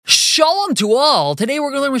Shalom to all! Today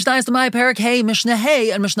we're going to learn Mishnah Demai, Parak Hey, Mishnah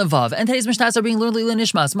Hey, and Mishnah Vav. And today's Mishnahs are being learned Lila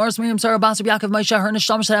Nishmas, Mars Miriam, Sarah, Basar, Yaakov, Maisha, her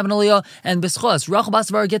Nisham, Shad, and Aliyah, and Bischos, Rachel,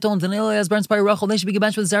 Basavar, Gittel, and Daniel, as burns by Rachel, they should be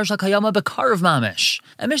gebenched with Zershal Kayama, Bakar of Mamish.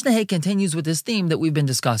 And Mishnah Hey continues with this theme that we've been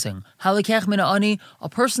discussing. Halikech Mina Ani, a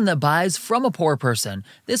person that buys from a poor person.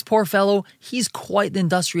 This poor fellow, he's quite the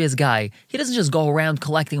industrious guy. He doesn't just go around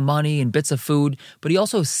collecting money and bits of food, but he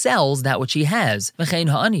also sells that which he has. V'chein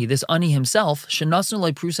Ha'ani, this Ani himself, Shenasnu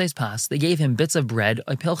Loi Pruseis Pas, they gave him bits of bread,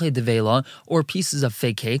 pilche devela, or pieces of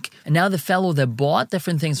fig cake, and now the fellow that bought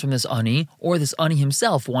different things from this ani, or this ani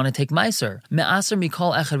himself, want to take meiser. Me'aser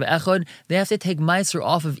mikol echad ve'echad, they have to take meiser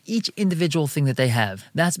off of each individual thing that they have.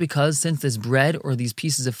 That's because since this bread or these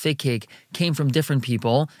pieces of fig cake came from different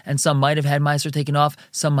people, and some might have had meiser taken off,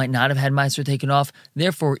 some might not have had meiser taken off,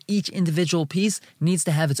 therefore each individual piece needs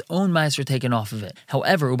to have its own meiser taken off of it.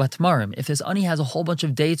 However, uba tamarim, if this ani has a whole bunch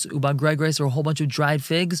of dates, uba gregres, or a whole bunch of dried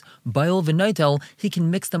figs, bail v'naitel, he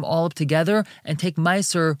can mix them all up together and take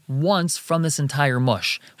meiser once from this entire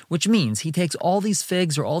mush. Which means he takes all these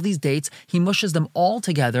figs or all these dates, he mushes them all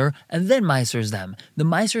together, and then meisers them. The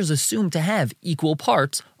meiser is assumed to have equal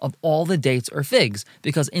parts of all the dates or figs,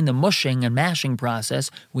 because in the mushing and mashing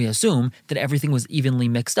process, we assume that everything was evenly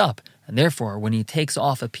mixed up. And therefore, when he takes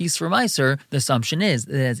off a piece for meiser, the assumption is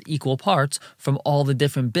that it has equal parts from all the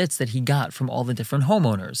different bits that he got from all the different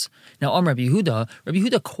homeowners. Now, Rabbi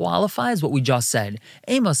Yehuda qualifies what we just said.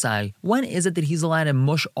 Amosai, when is it that he's allowed to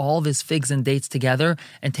mush all of his figs and dates together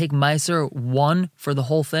and take meiser one for the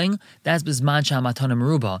whole thing? That's bisman shamatana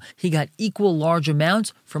meruba. He got equal large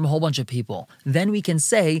amounts from a whole bunch of people. Then we can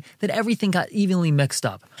say that everything got evenly mixed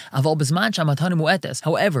up. Aval bisman shamatana muetes.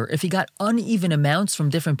 However, if he got uneven amounts from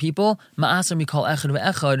different people, ma'aser mikol echad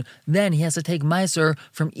ve'echad, then he has to take meiser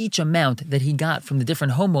from each amount that he got from the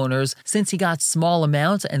different homeowners. Since he got small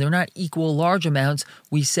amounts and they're not equal large amounts,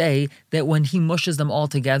 we say that when he mushes them all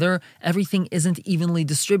together, everything isn't evenly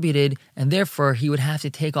distributed, and therefore he would have to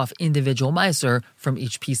take off individual meiser from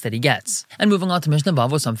each piece that he gets. And moving on to Mishnah Vav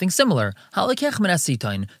was something similar. Halakech min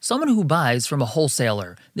asitain, someone who buys from a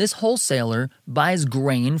wholesaler. This wholesaler buys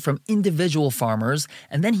grain from individual farmers,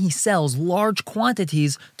 and then he sells large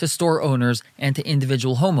quantities to store owners and to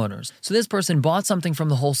individual homeowners. So this person bought something from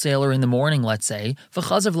the wholesaler in the morning, let's say,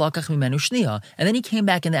 and then he came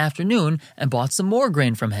back in the afternoon and bought some more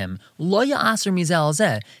grain from him. He's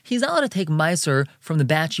not allowed to take meiser from the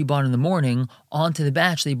batch he bought in the morning onto the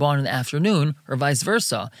batch that he bought in the afternoon, or vice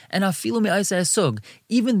versa. And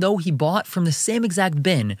even though he bought from the same exact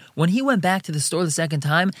bin, when he went back to the store the second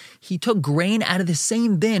time, he took grain out of the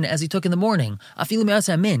same bin as he took in the morning. Even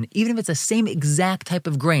if it's the same exact type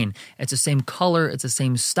of grain, it's the same color, it's the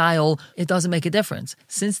same style, it doesn't make a difference.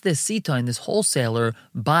 Since this sitain, this wholesaler,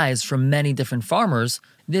 buys from many different farmers,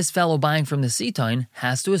 this fellow buying from the sitain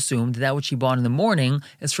has to assume that that which he bought in the morning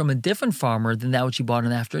is from a different farmer than that which he bought in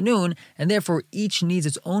the afternoon, and therefore each needs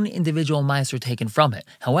its own individual meiser taken from it.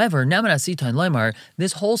 However, Naman sitain leimar,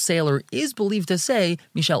 this wholesaler is believed to say,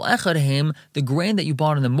 Mishal echadheim, the grain that you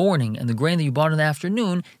bought in the morning and the grain that you bought in the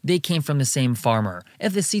afternoon, they came from the same farmer.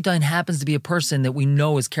 If the sitain happens to be a person that we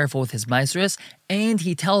know is careful with his meiseris, and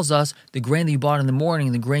he tells us the grain that you bought in the morning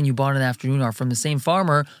and the grain you bought in the afternoon are from the same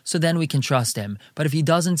farmer, so then we can trust him. But if he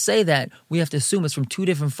doesn't say that, we have to assume it's from two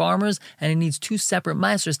different farmers and it needs two separate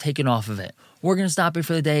meisers taken off of it. We're going to stop here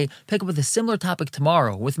for the day, pick up with a similar topic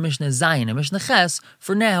tomorrow with Mishnah Zayin and Mishnah Ches.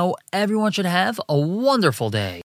 For now, everyone should have a wonderful day.